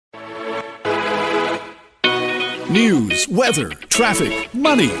News, weather, traffic,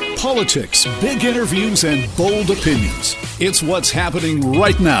 money, politics, big interviews, and bold opinions. It's what's happening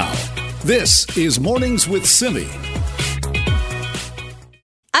right now. This is Mornings with Simi.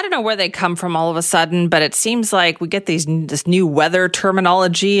 I don't know where they come from all of a sudden, but it seems like we get this new weather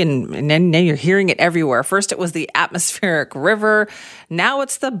terminology, and then you're hearing it everywhere. First, it was the atmospheric river. Now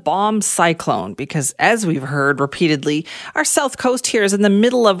it's the bomb cyclone, because as we've heard repeatedly, our south coast here is in the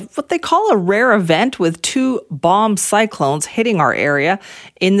middle of what they call a rare event with 2 bomb cyclones hitting our area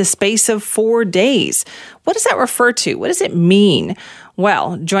in the space of 4 days. What does that refer to? What does it mean?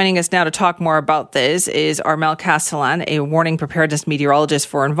 Well, joining us now to talk more about this is Armel Castellan, a warning preparedness meteorologist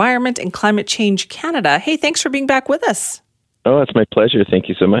for Environment and Climate Change Canada. Hey, thanks for being back with us. Oh, it's my pleasure. Thank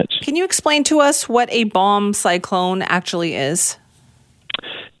you so much. Can you explain to us what a bomb cyclone actually is?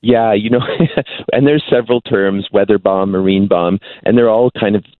 Yeah, and there's several terms, weather bomb, marine bomb, and they're all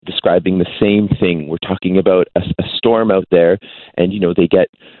kind of describing the same thing. We're talking about a storm out there, and, they get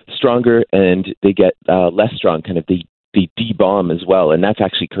stronger and they get less strong, kind of the de-bomb as well. And that's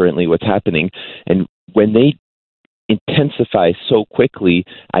actually currently what's happening. And when they intensify so quickly,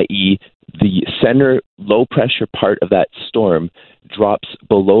 i.e. the center low pressure part of that storm drops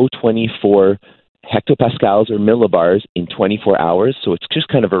below 24 hectopascals or millibars in 24 hours. So it's just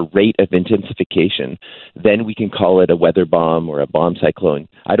kind of a rate of intensification. Then we can call it a weather bomb or a bomb cyclone.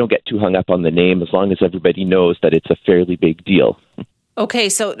 I don't get too hung up on the name as long as everybody knows that it's a fairly big deal. Okay,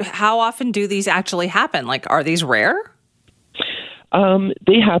 so how often do these actually happen? Like, are these rare?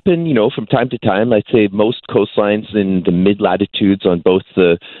 They happen, from time to time. I'd say most coastlines in the mid-latitudes on both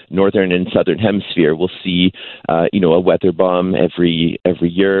the northern and southern hemisphere will see, a weather bomb every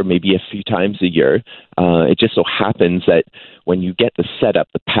year, maybe a few times a year. It just so happens that when you get the setup,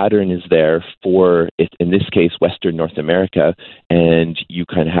 the pattern is there for, in this case, Western North America, and you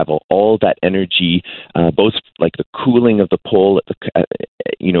kind of have all that energy, both like the cooling of the pole,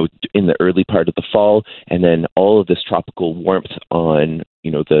 in the early part of the fall, and then all of this tropical warmth on,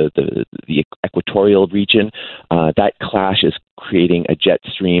 the equatorial region. That clash is creating a jet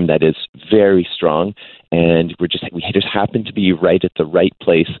stream that is very strong, and we just happen to be right at the right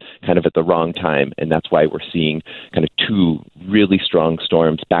place, kind of at the wrong time, and that's why we're seeing kind of 2 really strong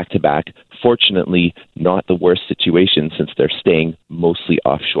storms back to back. Fortunately, not the worst situation since they're staying mostly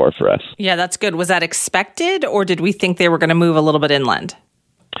offshore for us. Yeah, that's good. Was that expected, or did we think they were going to move a little bit inland?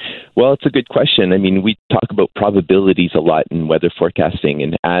 Well, it's a good question. I mean, we talk about probabilities a lot in weather forecasting,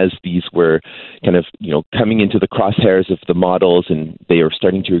 and as these were kind of, coming into the crosshairs of the models and they were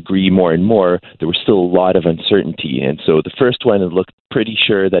starting to agree more and more, there was still a lot of uncertainty. And so the first one, it looked pretty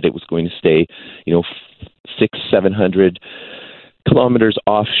sure that it was going to stay, 600-700 kilometers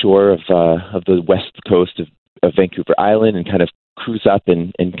offshore of the west coast of Vancouver Island and kind of cruise up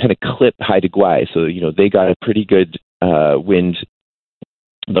and kind of clip Haida Gwaii. So, they got a pretty good wind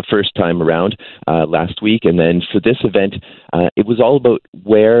the first time around last week. And then for this event, it was all about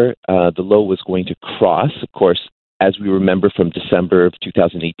where the low was going to cross. Of course, as we remember from December of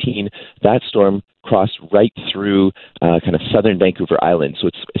 2018, that storm crossed right through kind of southern Vancouver Island. So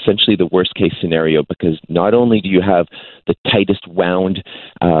it's essentially the worst case scenario, because not only do you have the tightest wound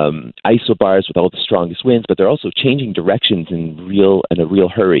isobars with all the strongest winds, but they're also changing directions in a real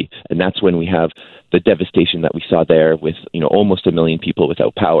hurry. And that's when we have the devastation that we saw there with, almost 1 million people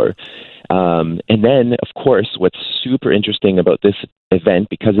without power. And then, of course, what's super interesting about this event,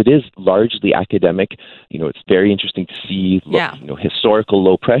 because it is largely academic, it's very interesting to see historical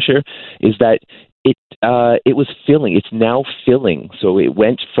low pressure, is that it was filling. It's now filling. So it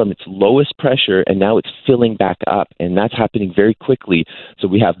went from its lowest pressure and now it's filling back up, and that's happening very quickly. So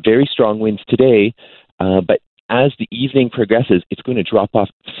we have very strong winds today, but as the evening progresses, it's going to drop off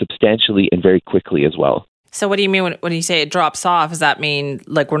substantially and very quickly as well. So what do you mean when you say it drops off? Does that mean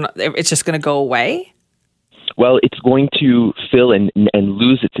it's just going to go away? Well, it's going to fill and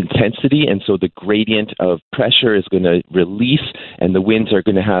lose its intensity, and so the gradient of pressure is going to release, and the winds are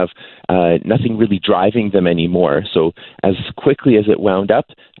going to have nothing really driving them anymore. So as quickly as it wound up,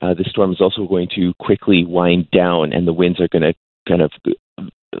 the storm is also going to quickly wind down, and the winds are going to kind of,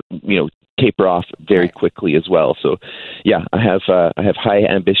 taper off very quickly as well. So, yeah, I have high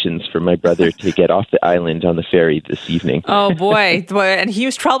ambitions for my brother to get off the island on the ferry this evening. Oh boy, and he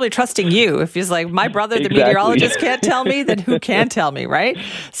was probably trusting you. If he's like, my brother, the meteorologist, can't tell me, then who can tell me, right?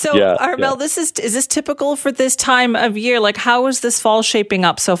 So, Armel, is this typical for this time of year? Like, how is this fall shaping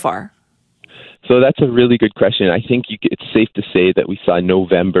up so far? So that's a really good question. I think it's safe to say that we saw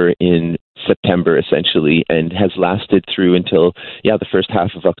November in September, essentially, and has lasted through until, the first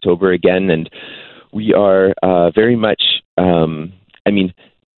half of October again. And we are very much,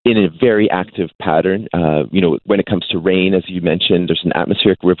 in a very active pattern. When it comes to rain, as you mentioned, there's an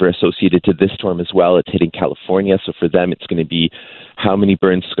atmospheric river associated to this storm as well. It's hitting California. So for them, it's going to be how many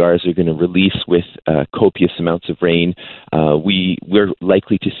burn scars are going to release with copious amounts of rain. We're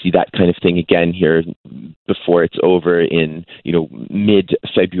likely to see that kind of thing again here before it's over in,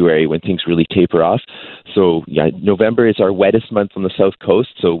 mid-February when things really taper off. So November is our wettest month on the South Coast.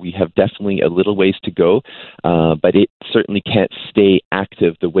 So we have definitely a little ways to go, but it certainly can't stay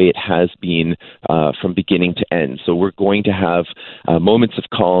active the way it has been from beginning to end. So we're going to have moments of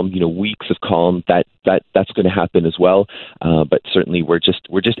calm, weeks of calm. That's going to happen as well. But certainly we're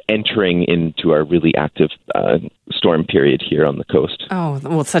just entering into our really active storm period here on the coast. Oh,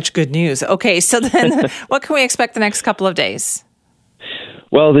 well, such good news. Okay, so then what can we expect the next couple of days?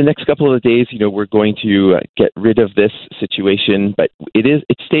 Well, the next couple of days, we're going to get rid of this situation, but it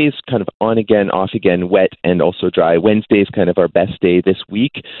stays kind of on again, off again, wet and also dry. Wednesday is kind of our best day this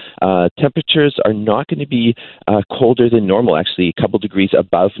week. Temperatures are not going to be colder than normal, actually a couple degrees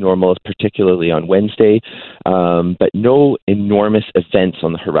above normal, particularly on Wednesday, but no enormous events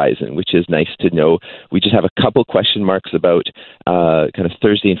on the horizon, which is nice to know. We just have a couple question marks about kind of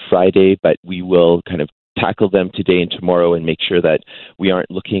Thursday and Friday, but we will kind of tackle them today and tomorrow and make sure that we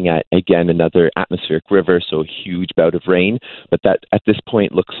aren't looking at, again, another atmospheric river, so a huge bout of rain. But that at this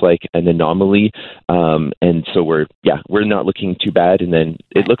point looks like an anomaly. And so we're not looking too bad. And then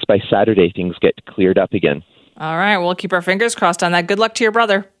it looks by Saturday things get cleared up again. All right. We'll keep our fingers crossed on that. Good luck to your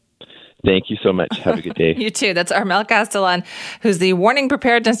brother. Thank you so much. Have a good day. You too. That's Armel Castellan, who's the warning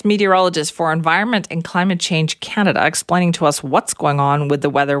preparedness meteorologist for Environment and Climate Change Canada, explaining to us what's going on with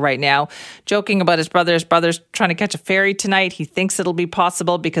the weather right now. Joking about his brother. His brother's trying to catch a ferry tonight. He thinks it'll be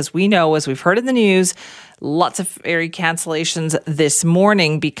possible because we know, as we've heard in the news, lots of ferry cancellations this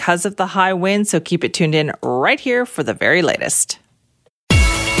morning because of the high wind. So keep it tuned in right here for the very latest.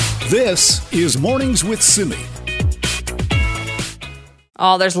 This is Mornings with Simi.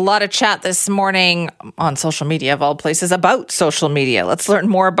 Oh, there's a lot of chat this morning on social media, of all places, about social media. Let's learn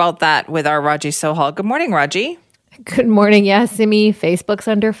more about that with our Raji Sohal. Good morning, Raji. Good morning. Yeah, Simi, Facebook's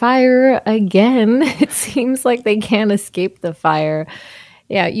under fire again. It seems like they can't escape the fire.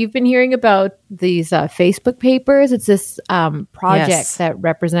 Yeah, you've been hearing about these Facebook papers. It's this project that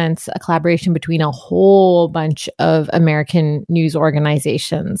represents a collaboration between a whole bunch of American news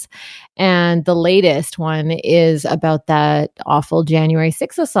organizations. And the latest one is about that awful January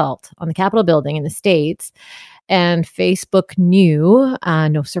 6th assault on the Capitol building in the States. And Facebook knew,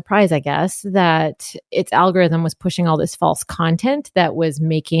 no surprise, I guess, that its algorithm was pushing all this false content that was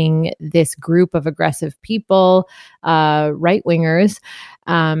making this group of aggressive people, right-wingers,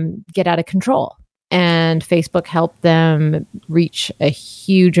 get out of control. And Facebook helped them reach a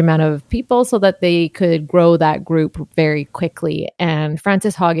huge amount of people so that they could grow that group very quickly. And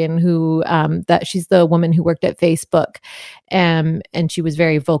Frances Haugen, she's the woman who worked at Facebook, and she was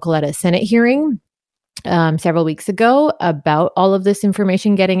very vocal at a Senate hearing several weeks ago about all of this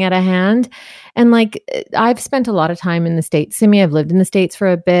information getting out of hand. And I've spent a lot of time in the States. Simi, I've lived in the States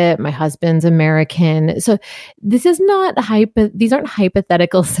for a bit. My husband's American. So this is not these aren't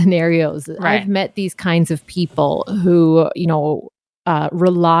hypothetical scenarios. Right. I've met these kinds of people who,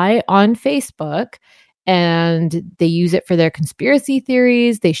 rely on Facebook, and they use it for their conspiracy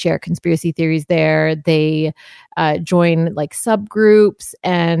theories. They share conspiracy theories there. They join subgroups,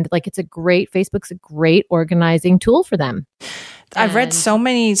 and Facebook's a great organizing tool for them. I've read so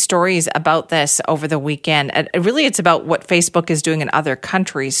many stories about this over the weekend. And really, it's about what Facebook is doing in other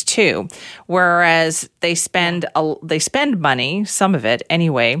countries too. Whereas they spend money, some of it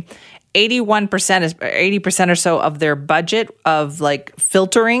anyway. 80% or so of their budget of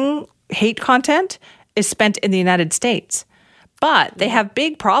filtering hate content is spent in the United States. But they have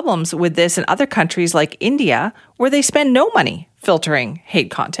big problems with this in other countries like India, where they spend no money filtering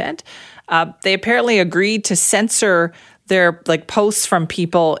hate content. They apparently agreed to censor their posts from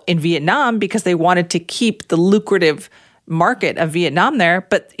people in Vietnam because they wanted to keep the lucrative market of Vietnam there.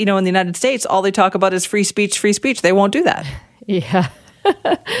 But, in the United States, all they talk about is free speech, free speech. They won't do that. Yeah.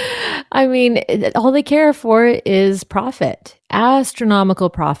 I mean, all they care for is profit, astronomical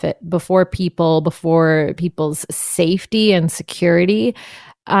profit before people's safety and security.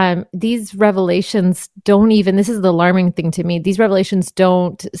 These revelations this is the alarming thing to me, these revelations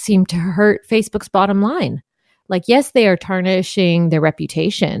don't seem to hurt Facebook's bottom line. like, yes, they are tarnishing their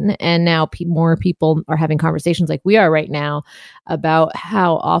reputation. And now more people are having conversations like we are right now about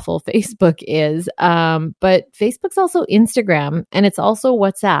how awful Facebook is. But Facebook's also Instagram, and it's also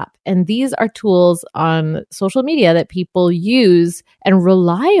WhatsApp. And these are tools on social media that people use and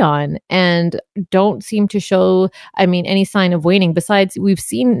rely on and don't seem to show, any sign of waning. Besides, we've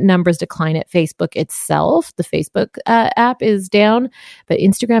seen numbers decline at Facebook itself. The Facebook app is down, but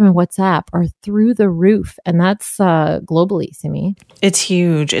Instagram and WhatsApp are through the roof. And that's globally, Simi. It's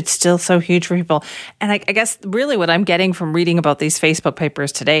huge. It's still so huge for people. And I guess really what I'm getting from reading about these Facebook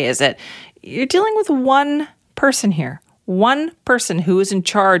papers today is that you're dealing with one person here, one person who is in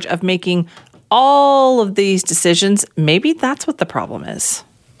charge of making all of these decisions. Maybe that's what the problem is.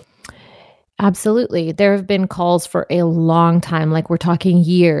 Absolutely. There have been calls for a long time, like we're talking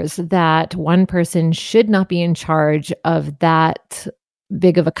years, that one person should not be in charge of that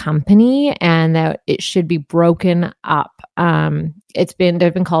big of a company and that it should be broken up. There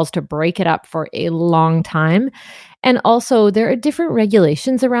have been calls to break it up for a long time. And also, there are different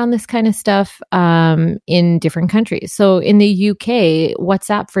regulations around this kind of stuff in different countries. So in the UK,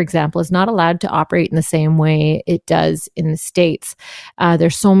 WhatsApp, for example, is not allowed to operate in the same way it does in the States.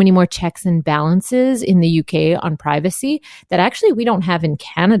 There's so many more checks and balances in the UK on privacy that actually we don't have in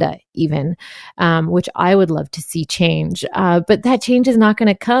Canada even, which I would love to see change. But that change is not going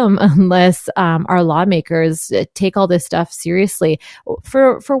to come unless our lawmakers take all this stuff seriously.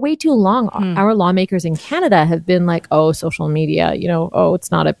 For way too long, our lawmakers in Canada have been like, oh, social media,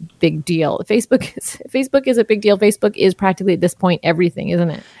 it's not a big deal. Facebook is a big deal. Facebook is practically at this point everything, isn't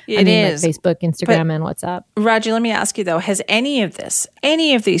it? It is. Like Facebook, Instagram, and WhatsApp. Raji, let me ask you though, has any of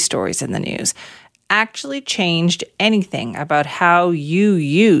these stories in the news actually changed anything about how you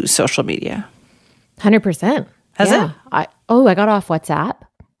use social media? 100%. Has it? I got off WhatsApp,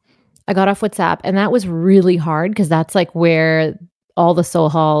 and that was really hard because that's like where all the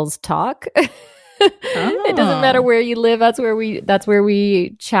Sohals talk. It doesn't matter where you live. That's where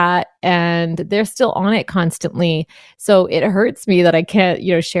we chat, and they're still on it constantly. So it hurts me that I can't,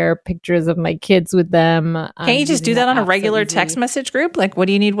 share pictures of my kids with them. Can't you just do that on a regular text message group? Like, what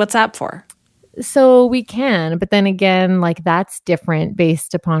do you need WhatsApp for? So we can, but then again, like that's different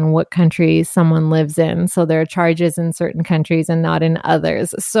based upon what country someone lives in. So there are charges in certain countries and not in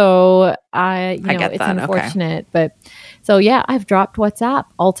others. So it's unfortunate, but so yeah, I've dropped WhatsApp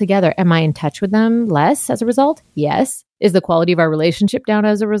altogether. Am I in touch with them less as a result? Yes. Is the quality of our relationship down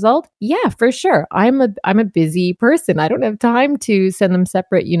as a result? Yeah, for sure. I'm a busy person. I don't have time to send them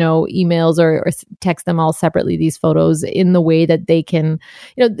separate, emails or text them all separately, these photos in the way that they can,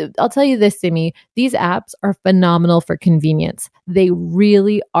 I'll tell you this, Simi, these apps are phenomenal for convenience. They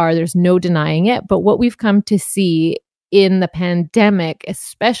really are. There's no denying it. But what we've come to see in the pandemic,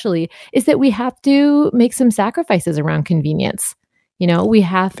 especially, is that we have to make some sacrifices around convenience. We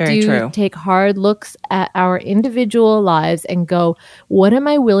have to take hard looks at our individual lives and go, what am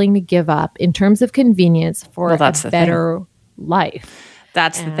I willing to give up in terms of convenience for a better life?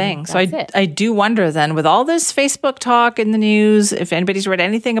 That's the thing. So I do wonder then, with all this Facebook talk in the news, if anybody's read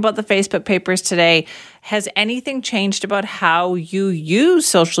anything about the Facebook papers today, has anything changed about how you use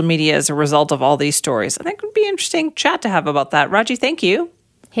social media as a result of all these stories? I think it would be an interesting chat to have about that. Raji, thank you.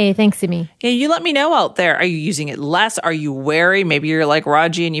 Hey, thanks, Simi. Yeah, you let me know out there. Are you using it less? Are you wary? Maybe you're like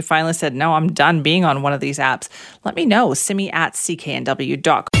Raji and you finally said, no, I'm done being on one of these apps. Let me know.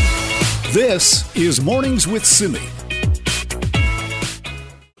 Simi@cknw.com. This is Mornings with Simi.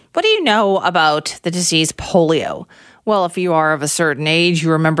 What do you know about the disease polio? Well, if you are of a certain age,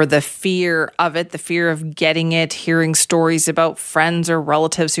 you remember the fear of it, the fear of getting it, hearing stories about friends or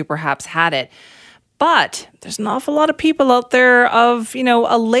relatives who perhaps had it. But there's an awful lot of people out there of,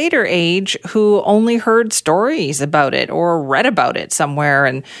 a later age who only heard stories about it or read about it somewhere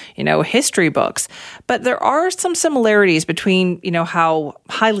in, history books. But there are some similarities between, how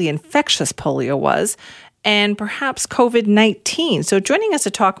highly infectious polio was and perhaps COVID-19. So joining us to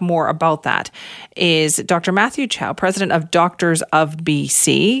talk more about that is Dr. Matthew Chow, president of Doctors of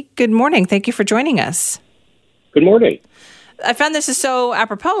BC. Good morning. Thank you for joining us. Good morning. I found this is so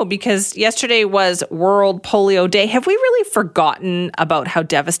apropos because yesterday was World Polio Day. Have we really forgotten about how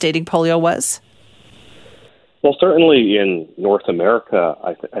devastating polio was? Well, certainly in North America,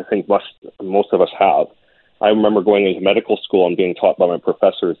 I think most of us have. I remember going into medical school and being taught by my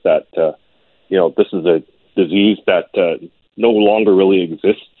professors that, this is a disease that no longer really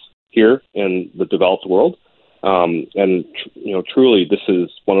exists here in the developed world. Truly, this is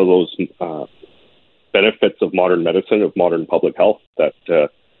one of those benefits of modern medicine, of modern public health, that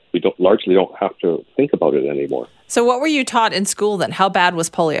we largely don't have to think about it anymore. So what were you taught in school then? How bad was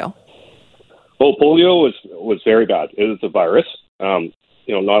polio? Well, polio was very bad. It is a virus, not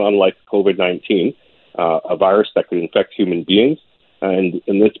unlike COVID-19, a virus that could infect human beings. And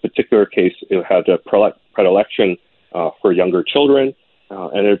in this particular case, it had a predilection for younger children,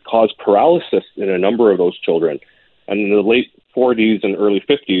 and it caused paralysis in a number of those children. And in the late 40s and early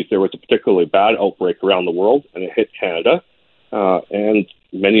 50s, there was a particularly bad outbreak around the world, and it hit Canada, and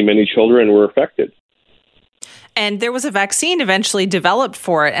many, many children were affected. And there was a vaccine eventually developed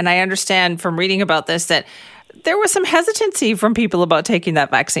for it. And I understand from reading about this that there was some hesitancy from people about taking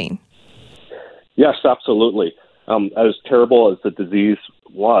that vaccine. Yes, absolutely. As terrible as the disease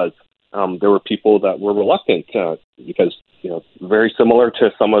was, there were people that were reluctant because, very similar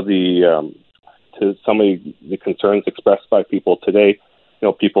to some of the concerns expressed by people today.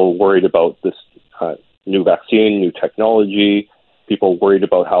 People worried about this new vaccine, new technology. People worried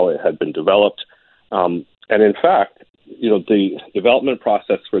about how it had been developed. And in fact, the development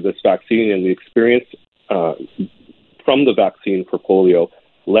process for this vaccine and the experience from the vaccine for polio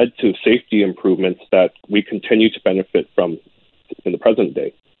led to safety improvements that we continue to benefit from in the present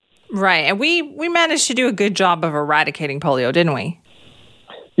day. Right. And we managed to do a good job of eradicating polio, didn't we?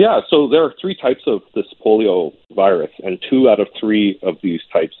 Yeah. So there are 3 types of this polio virus, and 2 out of 3 of these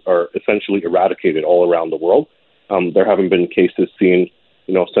types are essentially eradicated all around the world. There haven't been cases seen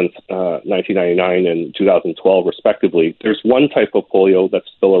since 1999 and 2012, respectively. There's one type of polio that's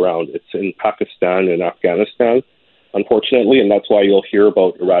still around. It's in Pakistan and Afghanistan, unfortunately, and that's why you'll hear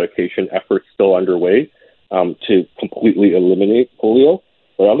about eradication efforts still underway to completely eliminate polio.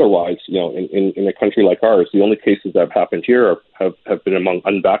 But otherwise, in a country like ours, the only cases that have happened here have been among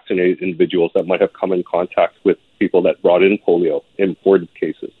unvaccinated individuals that might have come in contact with people that brought in polio, imported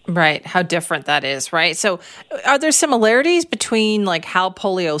cases. Right. How different that is, right? So are there similarities between how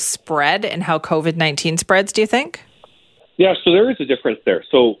polio spread and how COVID-19 spreads, do you think? Yeah, so there is a difference there.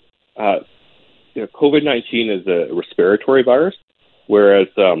 So COVID-19 is a respiratory virus, whereas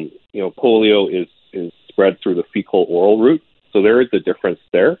polio is spread through the fecal-oral route. So there is a difference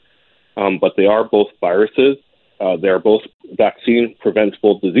there, but they are both viruses. They are both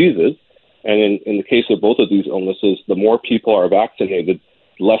vaccine-preventable diseases. And in the case of both of these illnesses, the more people are vaccinated,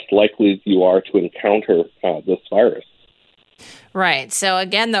 less likely you are to encounter this virus. Right. So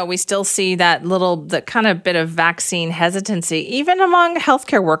again, though, we still see that kind of bit of vaccine hesitancy, even among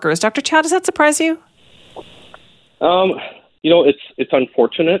healthcare workers. Dr. Chow, does that surprise you? It's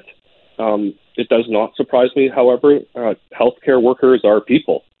unfortunate. It does not surprise me. However, healthcare workers are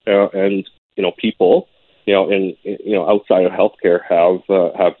people, and people, outside of healthcare have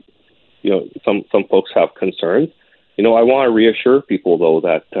some folks have concerns. I want to reassure people though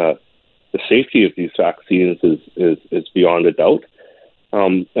that the safety of these vaccines is beyond a doubt.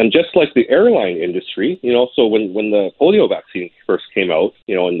 And just like the airline industry, so when the polio vaccine first came out,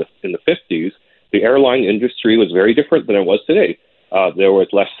 in the 50s, the airline industry was very different than it was today. There was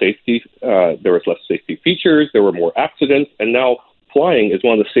less safety. There was less safety features. There were more accidents, and now flying is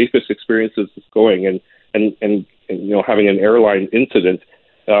one of the safest experiences going. And having an airline incident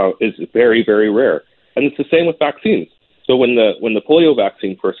is very, very rare. And it's the same with vaccines. So when the polio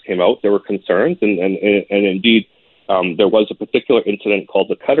vaccine first came out, there were concerns, and indeed there was a particular incident called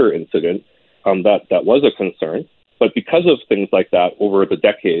the Qatar incident that was a concern. But because of things like that over the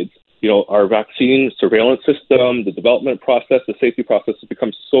decades, our vaccine surveillance system, the development process, the safety process has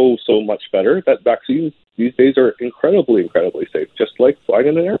become so much better that vaccines these days are incredibly, incredibly safe, just like flying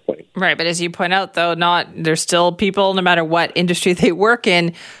in an airplane. Right. But as you point out, though, there's still people, no matter what industry they work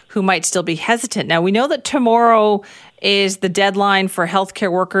in, who might still be hesitant. Now, we know that tomorrow is the deadline for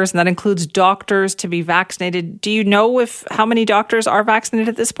healthcare workers, and that includes doctors to be vaccinated. Do you know how many doctors are vaccinated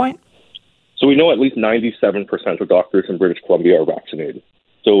at this point? So we know at least 97% of doctors in British Columbia are vaccinated.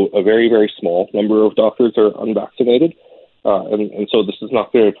 So a very, very small number of doctors are unvaccinated. And so this is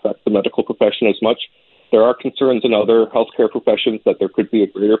not going to affect the medical profession as much. There are concerns in other healthcare professions that there could be a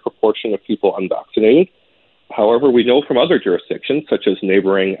greater proportion of people unvaccinated. However, we know from other jurisdictions, such as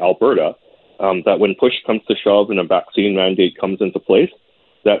neighboring Alberta, that when push comes to shove and a vaccine mandate comes into place,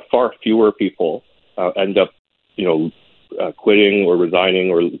 that far fewer people end up, quitting or resigning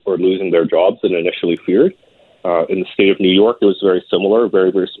or losing their jobs than initially feared. In the state of New York, it was very similar,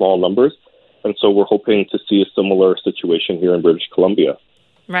 very, very small numbers. And so we're hoping to see a similar situation here in British Columbia.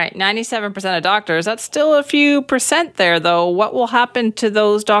 Right. 97% of doctors. That's still a few percent there, though. What will happen to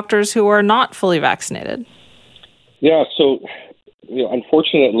those doctors who are not fully vaccinated? Yeah. So,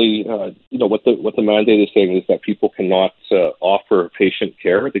 unfortunately, what the mandate is saying is that people cannot offer patient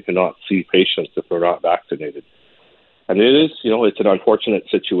care. They cannot see patients if they're not vaccinated. And it is, it's an unfortunate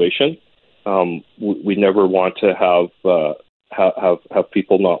situation. We never want to have have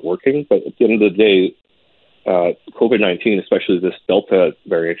people not working. But at the end of the day, COVID-19, especially this Delta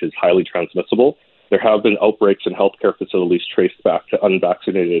variant, is highly transmissible. There have been outbreaks in healthcare facilities traced back to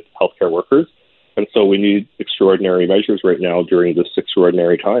unvaccinated healthcare workers. And so we need extraordinary measures right now during this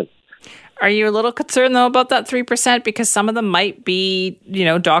extraordinary time. Are you a little concerned, though, about that 3%? Because some of them might be,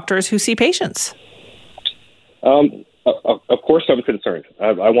 doctors who see patients. Of course I'm concerned.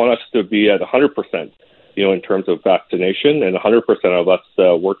 I want us to be at 100%, in terms of vaccination, and 100% of us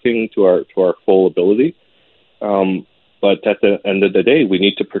working to our full ability. But at the end of the day, we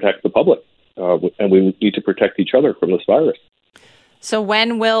need to protect the public, and we need to protect each other from this virus. So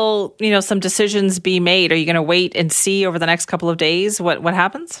when will, some decisions be made? Are you going to wait and see over the next couple of days what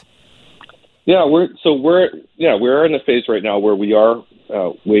happens? Yeah, we're in a phase right now where we are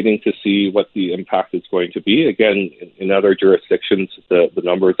waiting to see what the impact is going to be. Again, in other jurisdictions, the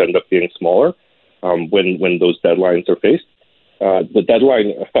numbers end up being smaller when those deadlines are faced. The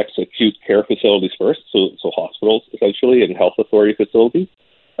deadline affects acute care facilities first, so hospitals essentially and health authority facilities.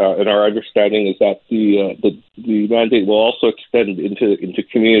 And our understanding is that the mandate will also extend into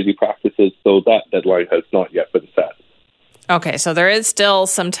community practices, though that deadline has not yet been set. Okay, so there is still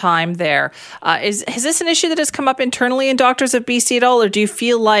some time there. Has this an issue that has come up internally in Doctors of BC at all, or do you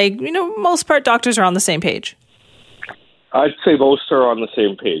feel like, most part doctors are on the same page? I'd say most are on the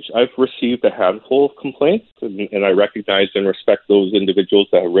same page. I've received a handful of complaints, and I recognize and respect those individuals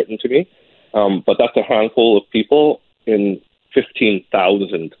that have written to me. But that's a handful of people in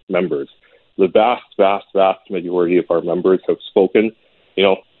 15,000 members. The vast, vast, vast majority of our members have spoken.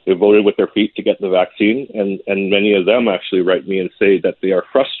 They voted with their feet to get the vaccine, and many of them actually write me and say that they are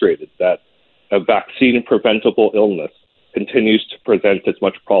frustrated that a vaccine-preventable illness continues to present as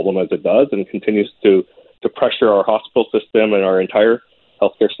much problem as it does and continues to pressure our hospital system and our entire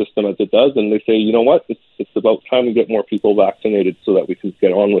healthcare system as it does. And they say, you know what, it's about time to get more people vaccinated so that we can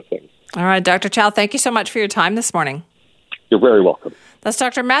get on with things. All right, Dr. Chow, thank you so much for your time this morning. You're very welcome. That's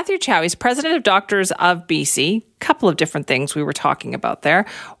Dr. Matthew Chow. He's president of Doctors of BC. Couple of different things we were talking about there.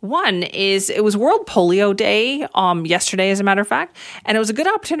 One is it was World Polio Day yesterday, as a matter of fact, and it was a good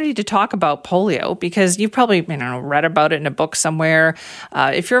opportunity to talk about polio because you've probably read about it in a book somewhere.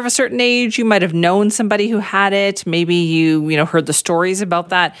 If you're of a certain age, you might have known somebody who had it. Maybe you heard the stories about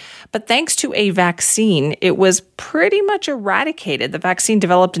that. But thanks to a vaccine, it was pretty much eradicated. The vaccine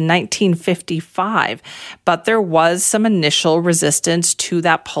developed in 1955, but there was some initial resistance to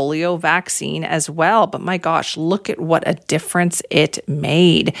that polio vaccine as well. But my gosh, look at what a difference it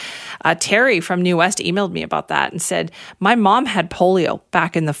made. Terry from New West emailed me about that and said, my mom had polio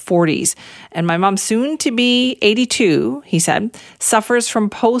back in the 40s, and my mom, soon to be 82, he said, suffers from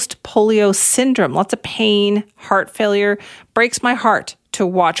post-polio syndrome. Lots of pain, heart failure. Breaks my heart to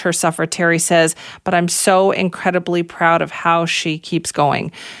watch her suffer, Terry says, but I'm so incredibly proud of how she keeps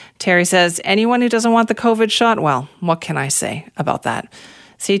going. Terry says, anyone who doesn't want the COVID shot, well, what can I say about that?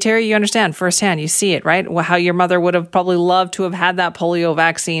 See, Terry, you understand firsthand. You see it, right? How your mother would have probably loved to have had that polio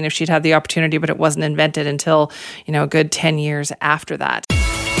vaccine if she'd had the opportunity, but it wasn't invented until, a good 10 years after that.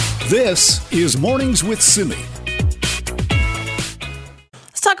 This is Mornings with Simi.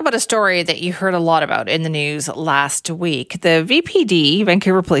 Let's talk about a story that you heard a lot about in the news last week. The VPD,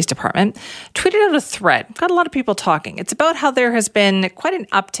 Vancouver Police Department, tweeted out a thread. Got a lot of people talking. It's about how there has been quite an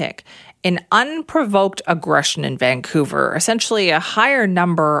uptick in unprovoked aggression in Vancouver, essentially a higher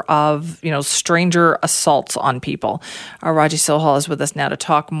number of, stranger assaults on people. Raji Sohal is with us now to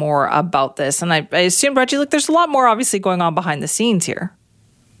talk more about this. And I assume, Raji, look, there's a lot more obviously going on behind the scenes here.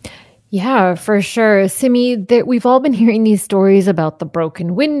 Yeah, for sure. Simi, we've all been hearing these stories about the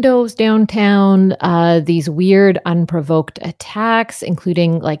broken windows downtown, these weird unprovoked attacks,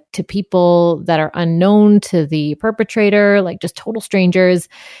 including to people that are unknown to the perpetrator, just total strangers.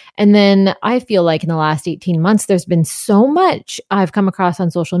 And then I feel like in the last 18 months, there's been so much I've come across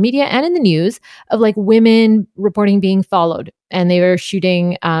on social media and in the news of women reporting being followed, and they were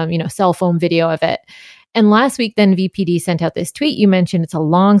shooting, cell phone video of it. And last week, then VPD sent out this tweet. You mentioned it's a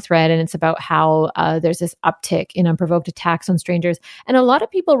long thread, and it's about how there's this uptick in unprovoked attacks on strangers. And a lot of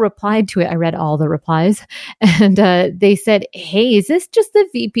people replied to it. I read all the replies, and they said, hey, is this just the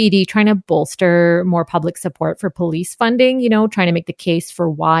VPD trying to bolster more public support for police funding, trying to make the case for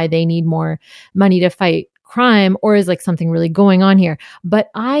why they need more money to fight crime, or is something really going on here? But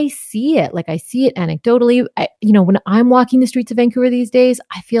I see it. I see it anecdotally. When I'm walking the streets of Vancouver these days,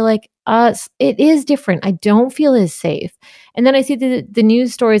 I feel like it is different. I don't feel as safe. And then I see the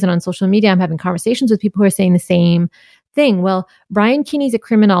news stories, and on social media, I'm having conversations with people who are saying the same thing. Well, Brian Keeney's a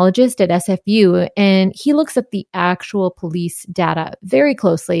criminologist at SFU, and he looks at the actual police data very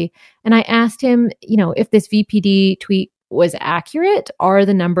closely. And I asked him, if this VPD tweet was accurate? Are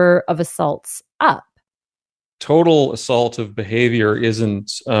the number of assaults up? Total assaultive behavior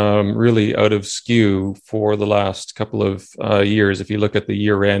isn't really out of skew for the last couple of years. If you look at the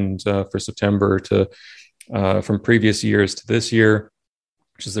year end for September to from previous years to this year,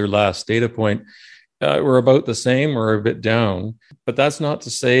 which is their last data point, we're about the same or a bit down. But that's not to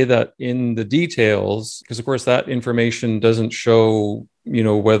say that in the details, because of course that information doesn't show,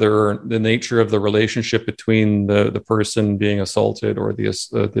 whether the nature of the relationship between the person being assaulted or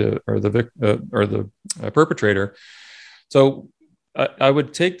the perpetrator. So I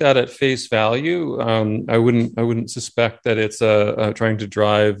would take that at face value. I wouldn't suspect that it's trying to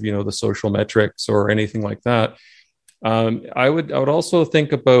drive the social metrics or anything like that. I would also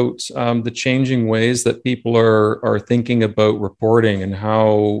think about the changing ways that people are thinking about reporting and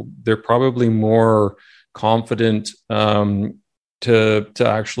how they're probably more confident to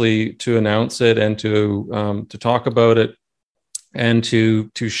actually to announce it and to talk about it and to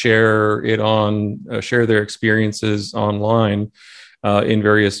share it share their experiences online in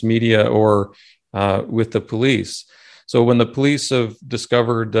various media or with the police. So when the police have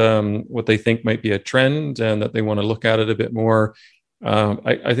discovered what they think might be a trend and that they want to look at it a bit more,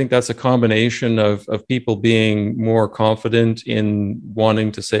 I think that's a combination of people being more confident in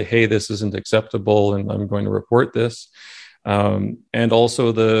wanting to say, hey, this isn't acceptable and I'm going to report this. And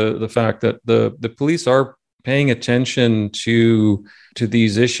also the fact that the police are paying attention to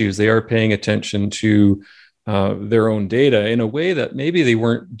these issues. They are paying attention to their own data in a way that maybe they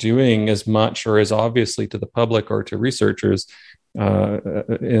weren't doing as much or as obviously to the public or to researchers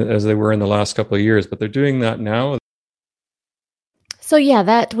as they were in the last couple of years, but they're doing that now. So yeah,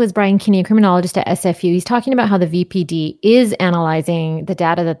 that was Brian Kinney, a criminologist at SFU. He's talking about how the VPD is analyzing the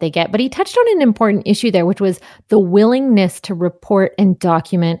data that they get, but he touched on an important issue there, which was the willingness to report and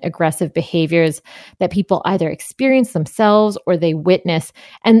document aggressive behaviors that people either experience themselves or they witness.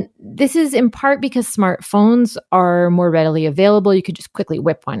 And this is in part because smartphones are more readily available. You could just quickly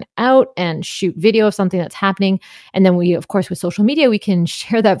whip one out and shoot video of something that's happening. And then we, of course, with social media, we can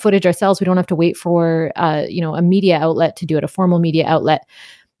share that footage ourselves. We don't have to wait for a media outlet to do it, a formal media outlet.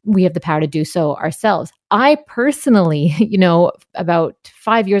 We have the power to do so ourselves. I personally, about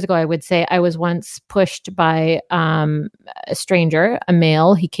 5 years ago, I would say I was once pushed by a stranger, a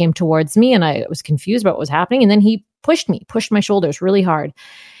male. He came towards me and I was confused about what was happening. And then he pushed my shoulders really hard.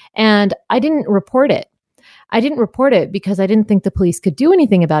 And I didn't report it. Because I didn't think the police could do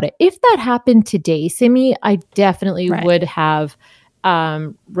anything about it. If that happened today, Simi, I definitely would have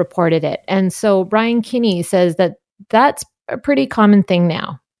reported it. And so Brian Kinney says that that's a pretty common thing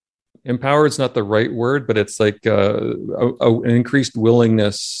now. Empowered is not the right word, but it's like an increased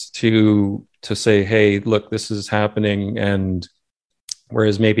willingness to say, hey, look, this is happening. And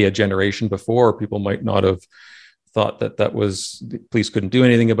whereas maybe a generation before, people might not have thought that the police couldn't do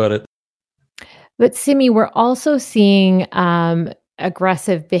anything about it. But Simi, we're also seeing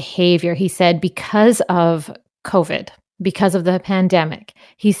aggressive behavior, he said, because of COVID. Because of the pandemic.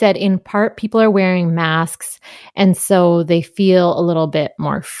 He said, in part, people are wearing masks, and so they feel a little bit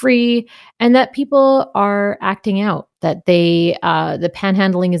more free, and that people are acting out, that the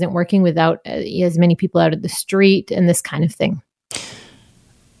panhandling isn't working without as many people out of the street and this kind of thing.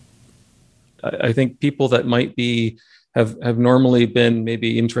 I think people that might have normally been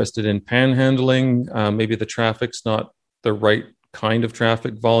maybe interested in panhandling, maybe the traffic's not the right kind of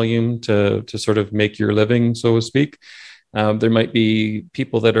traffic volume to sort of make your living, so to speak. There might be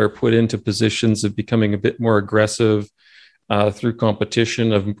people that are put into positions of becoming a bit more aggressive through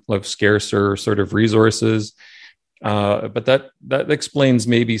competition of scarcer sort of resources. But that explains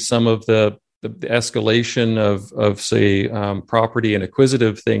maybe some of the escalation of say, property and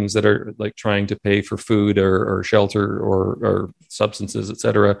acquisitive things that are like trying to pay for food or shelter or substances, et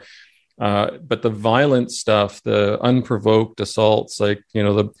cetera. But the violent stuff, the unprovoked assaults, like,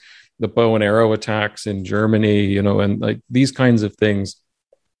 the bow and arrow attacks in Germany, and like these kinds of things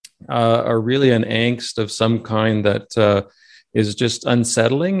are really an angst of some kind that is just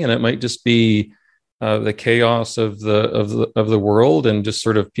unsettling, and it might just be the chaos of the world, and just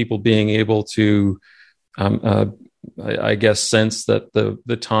sort of people being able to, I guess, sense that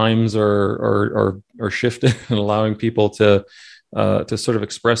the times are shifted and allowing people to sort of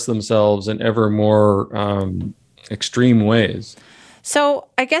express themselves in ever more extreme ways. So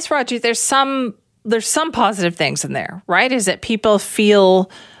I guess, Raji, there's some positive things in there, right? Is that people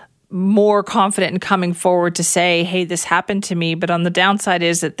feel more confident in coming forward to say, hey, this happened to me. But on the downside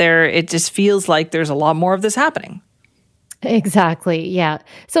is that it just feels like there's a lot more of this happening. Exactly. Yeah.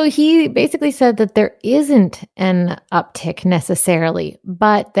 So he basically said that there isn't an uptick necessarily,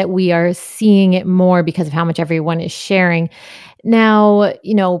 but that we are seeing it more because of how much everyone is sharing. Now,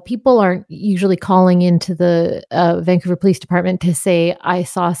 people aren't usually calling into the Vancouver Police Department to say, I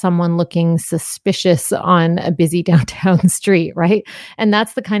saw someone looking suspicious on a busy downtown street, right? And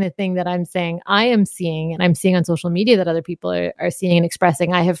that's the kind of thing that I'm saying I am seeing, and I'm seeing on social media that other people are seeing and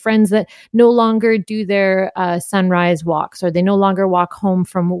expressing. I have friends that no longer do their sunrise walks, or they no longer walk home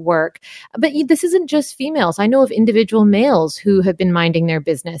from work. But this isn't just females. I know of individual males who have been minding their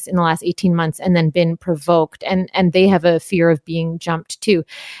business in the last 18 months and then been provoked, and they have a fear of being jumped too.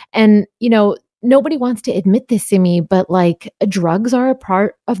 And, nobody wants to admit this, Simi, but drugs are a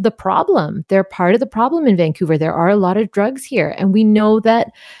part of the problem. They're part of the problem in Vancouver. There are a lot of drugs here. And we know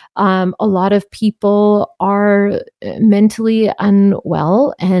that a lot of people are mentally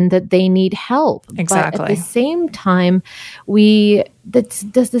unwell and that they need help. Exactly. But at the same time, this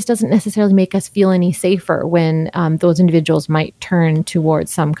doesn't necessarily make us feel any safer when those individuals might turn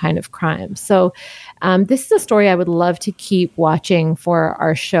towards some kind of crime. So this is a story I would love to keep watching for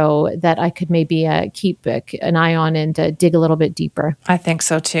our show, that I could maybe keep an eye on and dig a little bit deeper. I think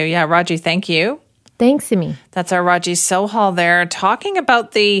so too. Yeah, Raji, thank you. Thanks, Simi. That's our Raji Sohal there, talking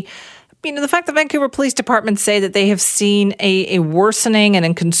about the fact that Vancouver Police Department say that they have seen a worsening and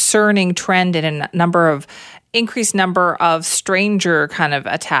a concerning trend in increased number of stranger kind of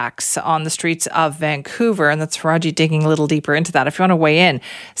attacks on the streets of Vancouver. And that's Raji digging a little deeper into that. If you want to weigh in,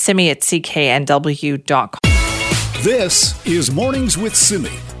 Simi at cknw.com. This is Mornings with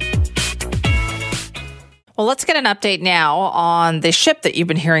Simi. Well, let's get an update now on the ship that you've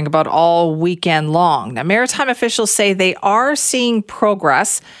been hearing about all weekend long. Now, maritime officials say they are seeing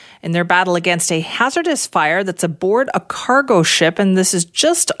progress in their battle against a hazardous fire that's aboard a cargo ship, and this is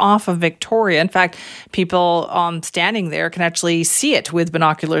just off of Victoria. In fact, people standing there can actually see it with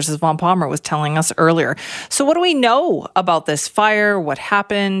binoculars, as Vaughn Palmer was telling us earlier. So what do we know about this fire? What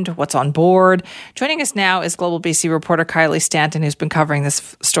happened? What's on board? Joining us now is Global BC reporter Kylie Stanton, who's been covering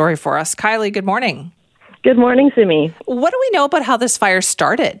this story for us. Kylie, good morning. Good morning, Simi. What do we know about how this fire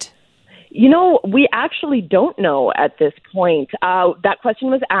started? We actually don't know at this point. That question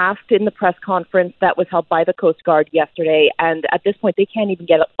was asked in the press conference that was held by the Coast Guard yesterday, and at this point, they can't even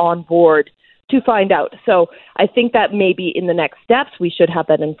get on board to find out. So I think that maybe in the next steps, we should have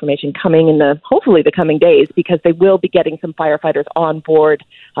that information coming in hopefully the coming days, because they will be getting some firefighters on board,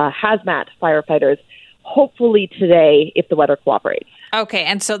 hazmat firefighters, hopefully today if the weather cooperates. Okay,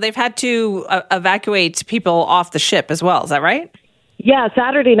 and so they've had to evacuate people off the ship as well, is that right? Yeah,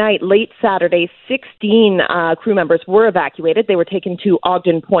 Saturday night, late Saturday, 16 crew members were evacuated. They were taken to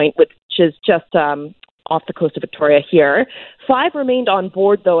Ogden Point, which is just off the coast of Victoria here. 5 remained on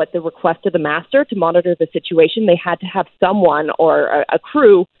board, though, at the request of the master to monitor the situation. They had to have someone or a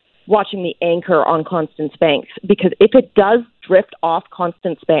crew watching the anchor on Constance Banks, because if it does drift off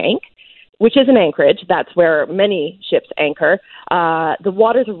Constance Bank, which is an anchorage, that's where many ships anchor, the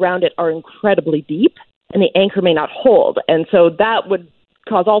waters around it are incredibly deep, and the anchor may not hold. And so that would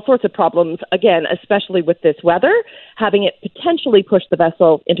cause all sorts of problems, again, especially with this weather, having it potentially push the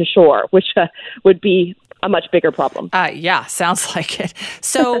vessel into shore, which would be a much bigger problem. Yeah, sounds like it.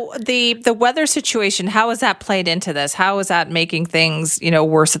 So the weather situation, how has that played into this? How is that making things,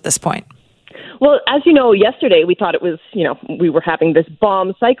 worse at this point? Well, as you know, yesterday we thought it was, we were having this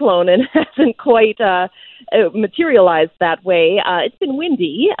bomb cyclone, and it hasn't quite materialized that way. It's been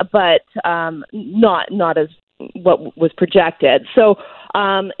windy, but not as what was projected. So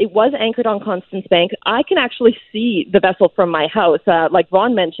it was anchored on Constance Bank. I can actually see the vessel from my house. Like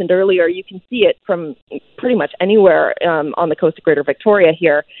Ron mentioned earlier, you can see it from pretty much anywhere on the coast of Greater Victoria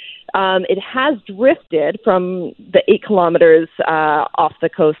here. It has drifted from the 8 kilometers off the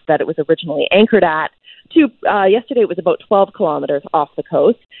coast that it was originally anchored at to yesterday it was about 12 kilometers off the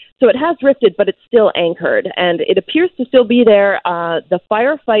coast. So it has drifted, but it's still anchored, and it appears to still be there. The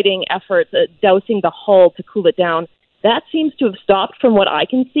firefighting efforts, dousing the hull to cool it down, that seems to have stopped from what I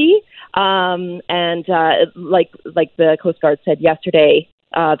can see. Like the Coast Guard said yesterday,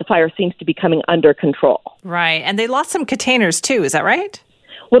 the fire seems to be coming under control. Right, and they lost some containers too, is that right?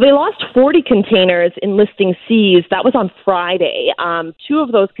 Well, they lost 40 containers in listing seas. That was on Friday. 2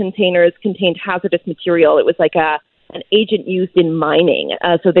 of those containers contained hazardous material. It was like an agent used in mining.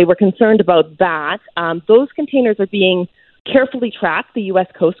 So they were concerned about that. Those containers are being carefully tracked. The U.S.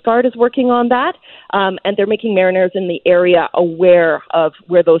 Coast Guard is working on that. And they're making mariners in the area aware of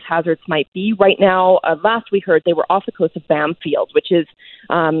where those hazards might be. Right now, last we heard, they were off the coast of Bamfield, which is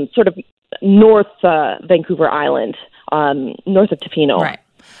sort of north Vancouver Island, north of Tofino. Right.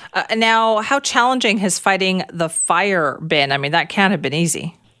 Now, how challenging has fighting the fire been? I mean, that can't have been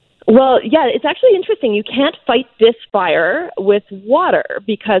easy. Well, yeah, it's actually interesting. You can't fight this fire with water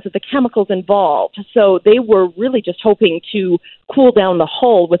because of the chemicals involved. So they were really just hoping to cool down the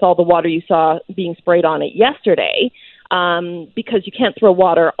hull with all the water you saw being sprayed on it yesterday, because you can't throw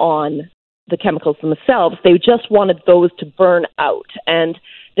water on the chemicals themselves. They just wanted those to burn out. And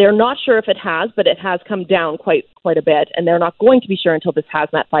they're not sure if it has, but it has come down quite a bit. And they're not going to be sure until this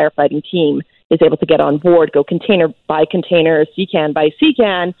hazmat firefighting team is able to get on board, go container by container, CCAN by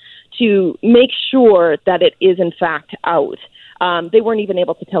CCAN, to make sure that it is in fact out. They weren't even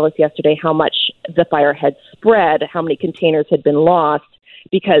able to tell us yesterday how much the fire had spread, how many containers had been lost,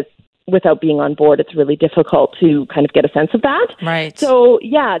 because without being on board, it's really difficult to kind of get a sense of that. Right. So,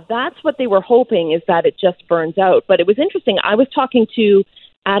 yeah, that's what they were hoping, is that it just burns out. But it was interesting. I was talking to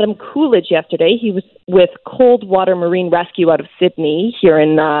Adam Coolidge yesterday. He was with Cold Water Marine Rescue out of Sydney here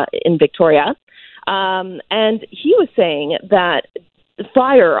in Victoria. And he was saying that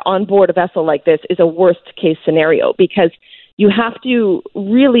fire on board a vessel like this is a worst case scenario, because you have to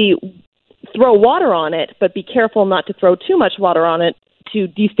really throw water on it, but be careful not to throw too much water on it to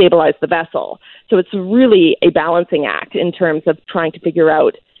destabilize the vessel. So it's really a balancing act in terms of trying to figure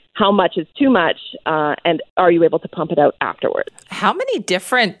out how much is too much, and are you able to pump it out afterwards. How many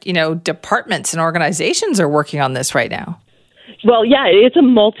different, departments and organizations are working on this right now? Well, yeah, it's a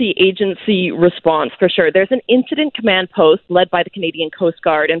multi-agency response for sure. There's an incident command post led by the Canadian Coast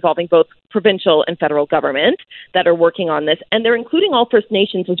Guard involving both provincial and federal government that are working on this. And they're including all First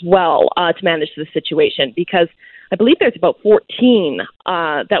Nations as well to manage the situation, because I believe there's about 14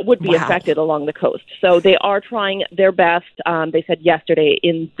 that would be affected along the coast. So they are trying their best. They said yesterday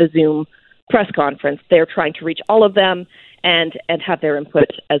in the Zoom press conference, they're trying to reach all of them and have their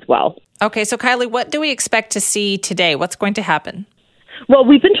input as well. Okay, so Kylie, what do we expect to see today? What's going to happen? Well,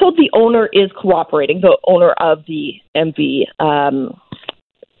 we've been told the owner is cooperating, the owner of the MV,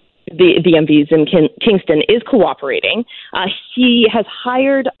 the MVs in Kingston is cooperating. He has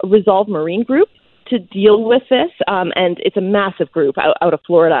hired Resolve Marine Group to deal with this, and it's a massive group out of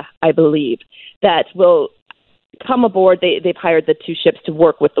Florida, I believe, that will come aboard. They've hired the 2 ships to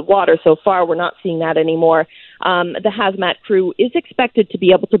work with the water. So far, we're not seeing that anymore. The hazmat crew is expected to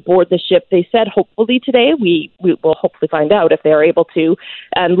be able to board the ship. They said hopefully today. We will hopefully find out if they're able to.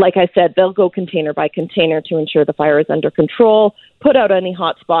 And like I said, they'll go container by container to ensure the fire is under control, put out any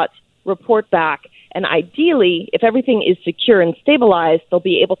hot spots, report back, and ideally, if everything is secure and stabilized, they'll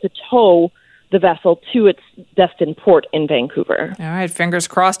be able to tow the vessel to its destined port in Vancouver. All right, fingers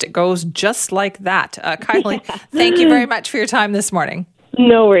crossed it goes just like that. Kylie, thank you very much for your time this morning.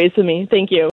 No worries with me. Thank you.